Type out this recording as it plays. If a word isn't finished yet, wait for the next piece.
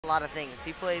a lot of things.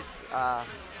 He plays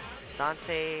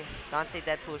Dante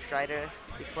Deadpool Strider.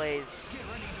 He plays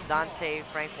Dante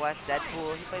Frank West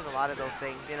Deadpool. He plays a lot of those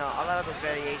things. You know, a lot of those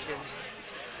variations.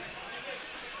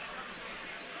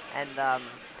 And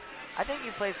I think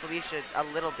he plays Felicia a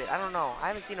little bit. I don't know. I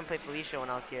haven't seen him play Felicia when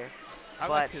I was here. I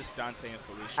like his Dante and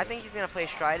Felicia. I think he's gonna play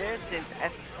Strider since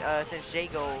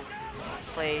Jago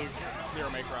plays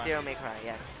Zero May Cry. Zero May Cry,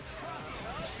 yes.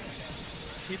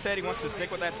 He said he wants to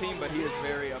stick with that team, but he is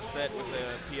very upset with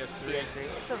the PS3.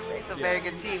 It's a very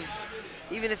good team,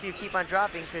 even if you keep on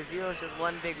dropping, because Zero is just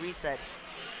one big reset.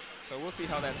 So we'll see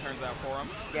how that turns out for him.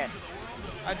 Yes.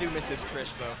 I do miss his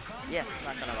Trish, though. Yes.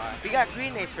 Not gonna lie. We got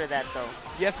Green Ace for that, though.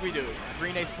 Yes, we do.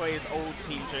 Green Ace plays old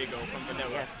Team Jago from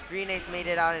Vanilla. Yes. Green Ace made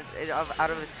it out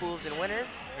of his pools in winners.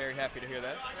 Very happy to hear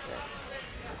that. Yes.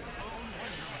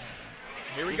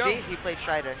 Here we you go. See? He played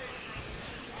Strider.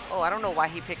 Oh, I don't know why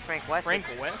he picked Frank West. Frank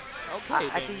West? Okay.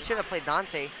 I think he should have played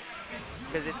Dante,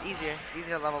 because it's easier.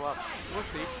 Easier to level up. We'll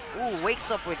see. Ooh,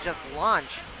 wakes up with just launch.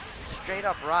 Straight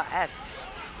up raw S.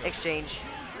 Exchange.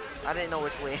 I didn't know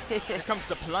which way. Here comes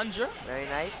the plunger. Very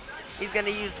nice. He's going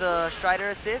to use the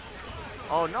Strider assist.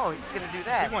 Oh, no, he's going to do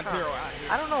that. He wants zero out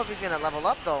here. I don't know if he's going to level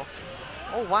up, though.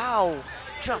 Oh, wow.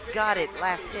 Just got it.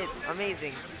 Last hit.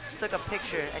 Amazing. Took a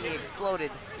picture, and he exploded.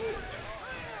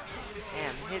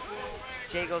 Damn, hits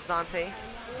Jago's Dante.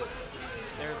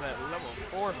 There's that level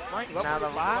 4 Frank. Now level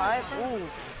 5. Ooh.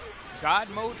 God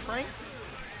mode Frank.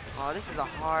 Oh, this is a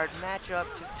hard matchup.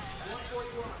 Just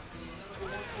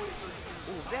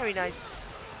ooh, very nice.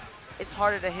 It's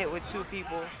harder to hit with two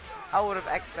people. I would have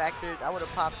X-Factored. I would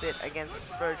have popped it against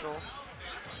Virgil.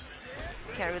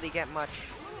 Can't really get much.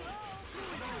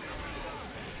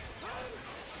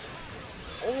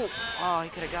 Oh, he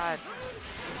could have got it.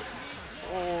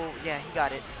 Oh, yeah, he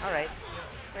got it. All right,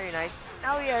 very nice.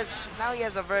 Now he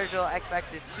has a Virgil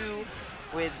X-Factored 2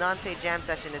 with Dante Jam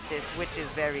Session assist, which is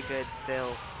very good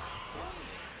still.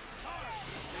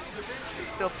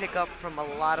 Still pick up from a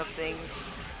lot of things.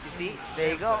 You see?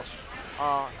 There you go.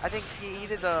 I think he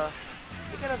did the.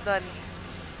 He could have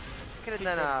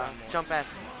done a jump S,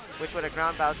 which would have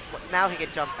ground bounce. Now he can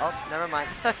jump. Oh, never mind.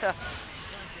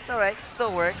 It's all right.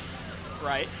 Still works.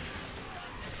 Right.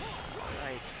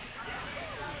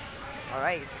 All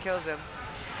right. It kills him.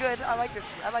 It's good. I like this.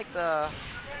 I like the.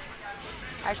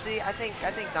 Actually, I think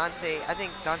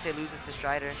Dante loses to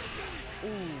Strider. Ooh.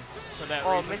 For that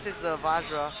oh, reason. misses the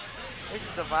Vajra.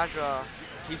 Misses the Vajra.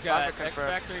 He's got X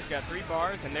Factor, he's got 3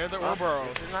 bars, and they're the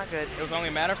Ouroboros. This is not good. It was only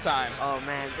a matter of time. Oh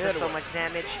man, there's so much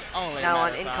damage. Only now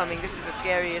on incoming, this is the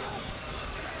scariest.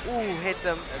 Ooh, hits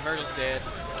him. And Virgil's dead.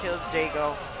 Kills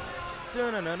Jago.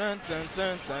 Dun -dun -dun -dun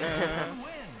 -dun -dun -dun.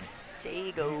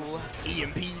 Jago.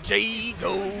 EMP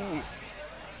Jago.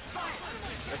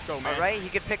 Let's go, man. Alright, he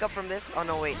could pick up from this. Oh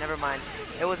no, wait, never mind.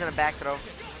 It wasn't a back throw.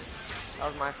 That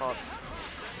was my fault.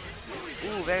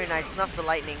 Ooh, very nice. Snuffs the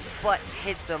lightning, but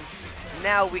hits him.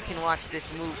 Now we can watch this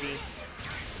movie.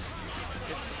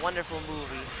 This wonderful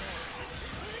movie.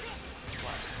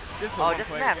 Oh, just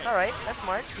snaps. Alright, that's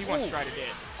smart. He wants to try to get.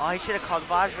 Oh, he should have called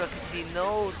Vajra because he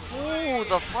knows. Ooh,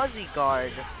 the fuzzy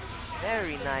guard.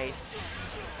 Very nice.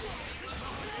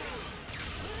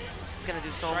 It's going to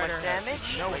do so much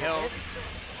damage. No health.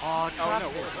 Oh, drops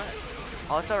it.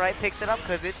 Oh, it's alright. Picks it up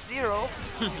because it's 0.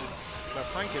 But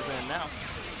Frank is in now.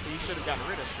 He should have gotten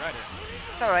rid of Strider.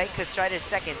 It's alright, because Strider's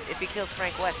second. If he kills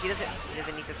Frank West, he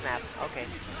doesn't need to snap. Okay.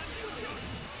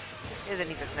 He doesn't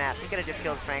need to snap. He could have just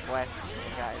killed Frank West.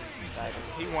 Guys,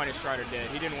 he wanted Strider dead.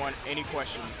 He didn't want any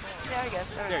questions. Yeah, I guess.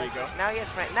 There you go. Now he has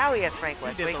Frank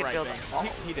West. He did the right thing. Oh.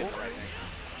 He did the right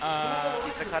thing.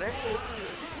 He's the cutter.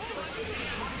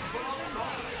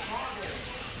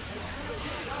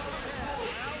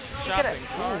 Shopping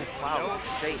cart. Wow. No.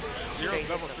 Straight. Zero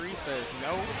level 3 says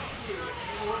no.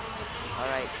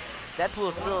 Alright. Deadpool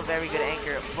is still a very good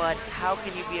anchor, but how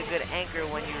can you be a good anchor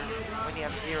when you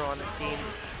have 0 on the team?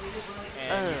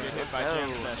 And you get hit by Jam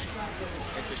Session.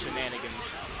 It's a shenanigans.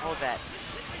 Hold that.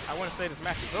 I want to say this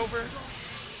match is over.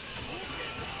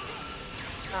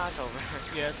 No, it's over.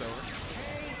 Yeah, it's over.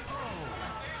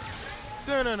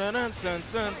 Dun -dun -dun -dun -dun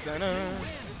 -dun -dun -dun.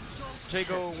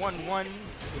 Jago 1-1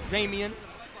 with Damien.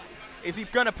 Is he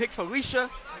gonna pick Felicia?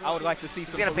 I would like to see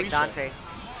some Felicia. He's gonna pick Dante.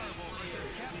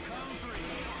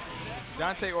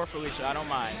 Dante or Felicia, I don't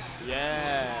mind.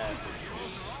 Yeah.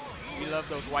 We love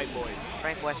those white boys.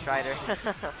 Frank West Strider.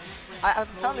 I'm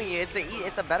telling you, it's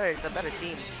a better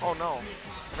team. Oh no.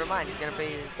 Never mind, he's gonna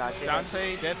play Dante.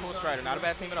 Dante, Deadpool, Strider, not a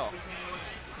bad team at all.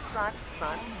 It's not.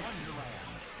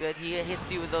 Good. He hits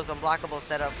you with those unblockable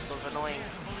setups, those annoying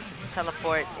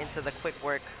teleport into the quick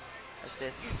work.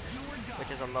 assist, which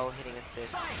is a low hitting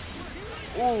assist.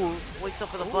 Ooh, wakes up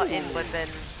for the button, but then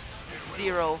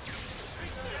zero.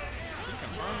 He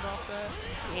confirmed off that.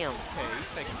 Damn. Okay,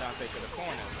 he's taking Dante to the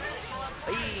corner.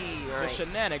 Eee, The alright.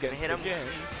 shenanigans Hit him. again.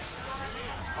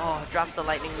 Oh, drops the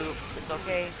lightning loop. It's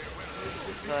okay,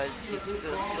 because he's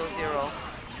still zero.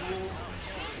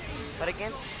 But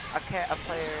against a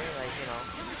player like,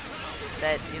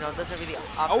 that, doesn't really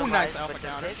optimize. Oh, nice alpha but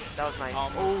just counter. hit, that was nice.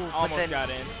 Almost, but then got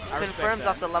in. I respect confirms that.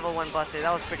 off the level 1 buster.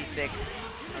 That was pretty sick.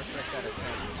 I respect that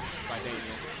attempt by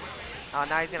Damien. Oh,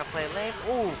 now he's gonna play lane.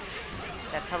 Ooh,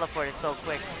 that teleport is so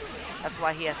quick. That's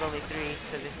why he has only 3,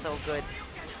 because it's so good.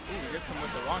 Ooh, gets him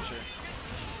with the launcher.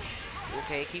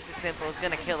 Okay, keeps it simple. It's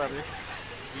gonna kill him.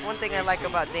 One thing I like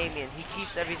about Damien, he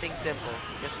keeps everything simple.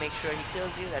 Just make sure he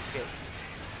kills you, that's good.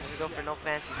 Doesn't go for no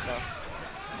fancy stuff.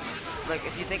 Look,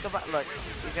 if you think about, look,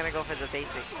 he's gonna go for the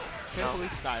basic. Simply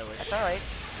stylish. That's alright.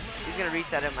 He's gonna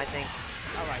reset him, I think.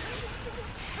 I like it.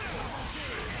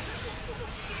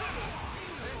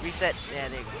 Reset. Yeah,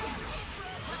 there you go.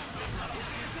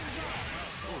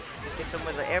 Ooh, gets him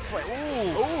with the airplane.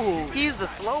 Ooh! He used the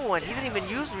slow one. He didn't even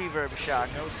use reverb shock.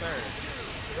 No, sir.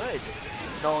 Good.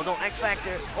 No, don't X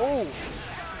Factor. Oh!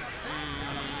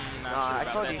 Not Nah, sure I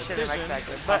about told that you you shouldn't X decision.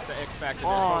 Factor. It's But, not the X Factor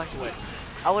oh, that split.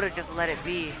 I would have just let it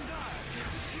be.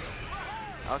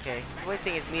 Okay, he's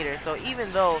wasting his meter. So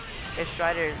even though his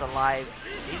Strider is alive,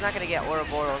 he's not going to get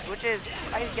Ouroboros, which is,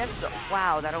 I guess,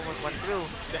 wow, that almost went through.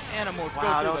 The animals go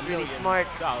Wow, through that was the really $1 smart.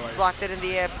 million. Blocked it in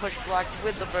the air, push blocked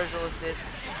with the Virgil assist.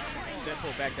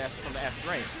 Deadpool back dash from the acid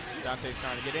rain. Dante's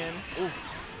trying to get in. Ooh,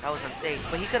 that was unsafe.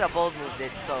 But he could have bold moved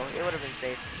it, so it would have been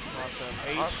safe. Awesome.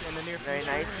 H Oh, in the near very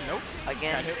future. nice. Nope.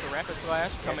 Again. Got hit for rapid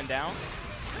slash. Coming down.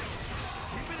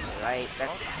 Right,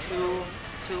 that's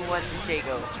 2-1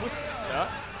 Jago. Twist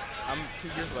up. I'm 2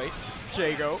 years late.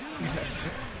 Jago.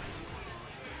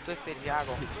 Twisted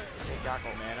Jago. Twisted Jago.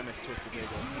 Man, I miss Twisted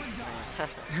Jago.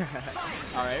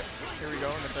 Alright, here we go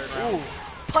in the 3rd round. Ooh,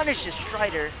 punishes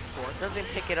Strider. Doesn't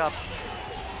pick it up.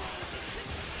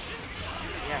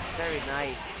 Yes, very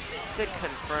nice. Good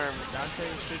confirm. Dante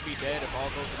should be dead if all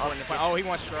goes according to Okay. plan. Oh, he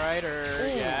wants Strider.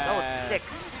 Ooh, Yes. that was sick.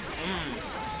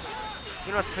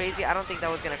 You know what's crazy? I don't think that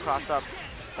was going to cross up.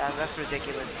 That's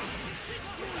ridiculous.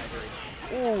 I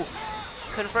agree. Ooh,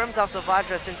 confirms off the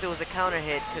Vajra since it was a counter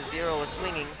hit because Zero was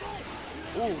swinging.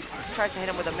 Ooh, tries to hit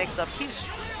him with a mix-up. Keeps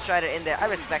Strider in there. I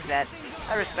respect that.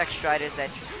 I respect Striders that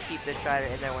keep the Strider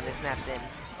in there when it snaps in.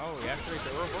 Oh, he activates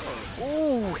the Ouroboros.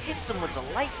 Ooh, hits him with the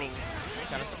lightning. I'm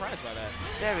kind of surprised by that.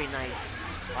 Very nice.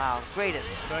 Wow, greatest.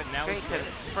 But now Great he's dead.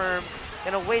 confirm.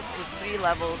 Gonna waste the 3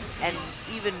 levels, and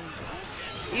even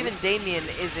Damien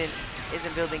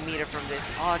isn't building meter from this.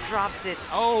 Oh, drops it.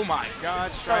 Oh my God,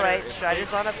 It's Strider. alright. is Strider's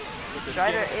safe on a. with the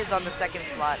Strider skin. is on the 2nd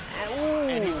slot. And, ooh,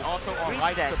 And he's also on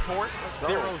life reset. support. Let's go.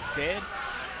 Zero's dead.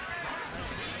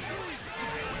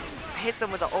 Hits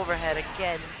him with the overhead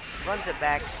again. Runs it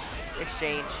back.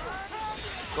 Exchange.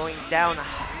 Going down.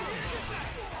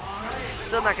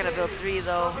 Still not gonna build 3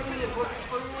 though.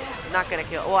 Not gonna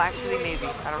kill. Well, actually, maybe.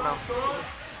 I don't know.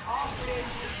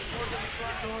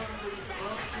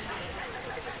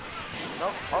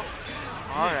 Oh.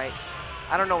 Alright.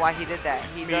 I don't know why he did that.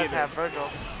 He Me does either. have Virgil.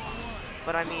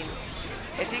 But I mean,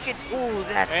 if he could. Ooh,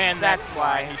 And that's that's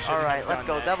why. why he shouldn't Alright, have let's done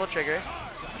go. that. Double trigger.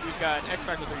 We've got X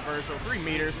Factor 3 Virgil, 3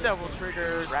 meters, double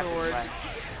trigger, Rapid swords.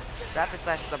 slash. Rapid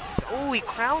slash is a. Ooh, he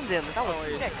crowned him. That was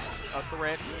Always sick. a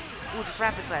threat. Ooh, just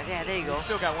rapid slash. Yeah, there you go. He's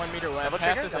still got 1 meter left. Double Half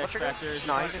trigger? his Double X trigger? Factors.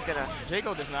 No, he's just gonna.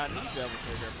 Jago does not need double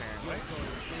trigger apparently.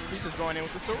 He's just going in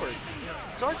with the swords.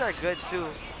 Swords are good too,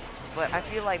 but I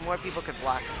feel like more people could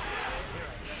block.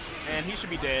 And he should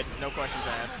be dead, no questions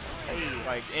asked. Hey.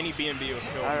 Like any BNB will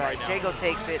kill him Alright, right now. Jago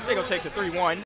takes it. Jago takes a 3-1.